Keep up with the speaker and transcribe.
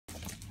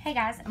Hey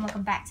guys, and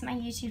welcome back to my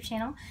YouTube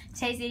channel.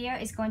 Today's video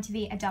is going to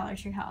be a Dollar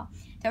Tree haul.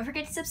 Don't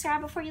forget to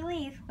subscribe before you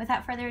leave.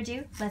 Without further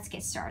ado, let's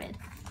get started.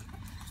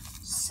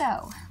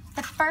 So,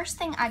 the first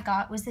thing I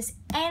got was this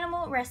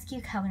animal rescue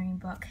coloring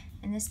book.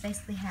 And this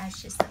basically has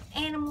just the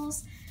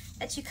animals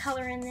that you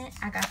color in it.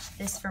 I got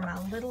this for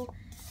my little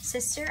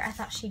sister. I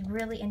thought she'd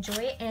really enjoy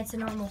it. And it's a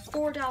normal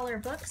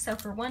 $4 book, so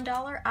for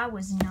 $1, I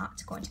was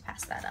not going to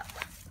pass that up.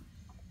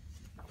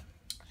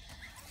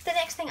 The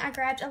next thing I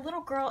grabbed, a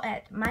little girl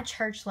at my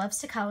church loves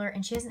to color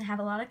and she doesn't have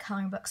a lot of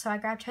coloring books, so I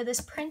grabbed her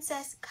this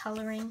Princess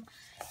Coloring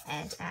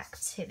and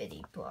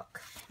Activity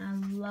book. I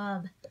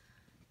love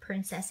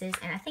princesses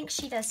and I think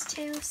she does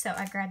too, so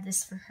I grabbed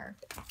this for her.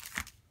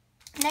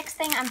 Next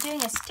thing, I'm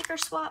doing a sticker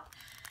swap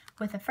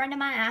with a friend of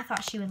mine and I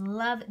thought she would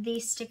love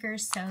these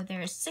stickers. So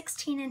there's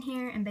 16 in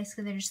here and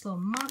basically they're just little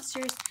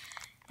monsters.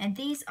 And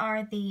these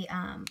are the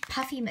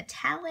puffy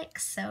metallics,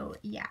 so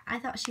yeah, I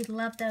thought she'd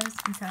love those,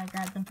 and so I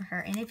grabbed them for her.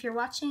 And if you're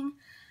watching,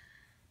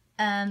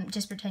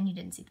 just pretend you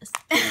didn't see this.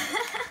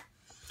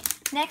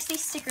 Next,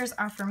 these stickers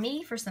are for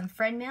me, for some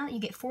friend mail. You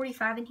get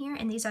 45 in here,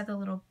 and these are the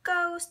little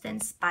ghosts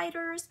and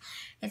spiders.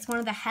 It's one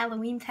of the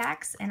Halloween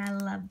packs, and I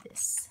love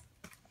this.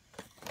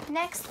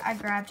 Next, I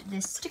grabbed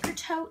this sticker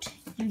tote.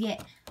 You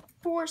get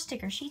 4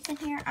 sticker sheets in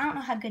here. I don't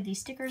know how good these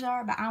stickers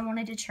are, but I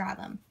wanted to try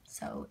them,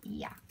 so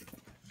yeah.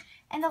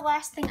 And the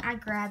last thing I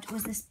grabbed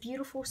was this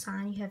beautiful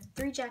sign. You have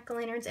 3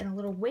 jack-o'-lanterns and a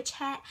little witch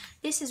hat.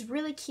 This is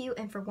really cute,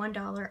 and for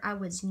 $1, I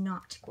was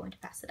not going to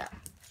pass it up.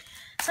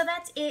 So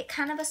that's it.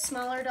 Kind of a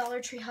smaller Dollar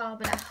Tree haul,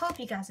 but I hope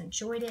you guys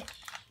enjoyed it.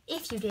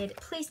 If you did,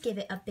 please give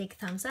it a big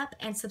thumbs up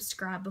and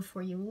subscribe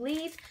before you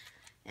leave.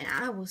 And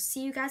I will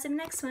see you guys in the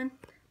next one.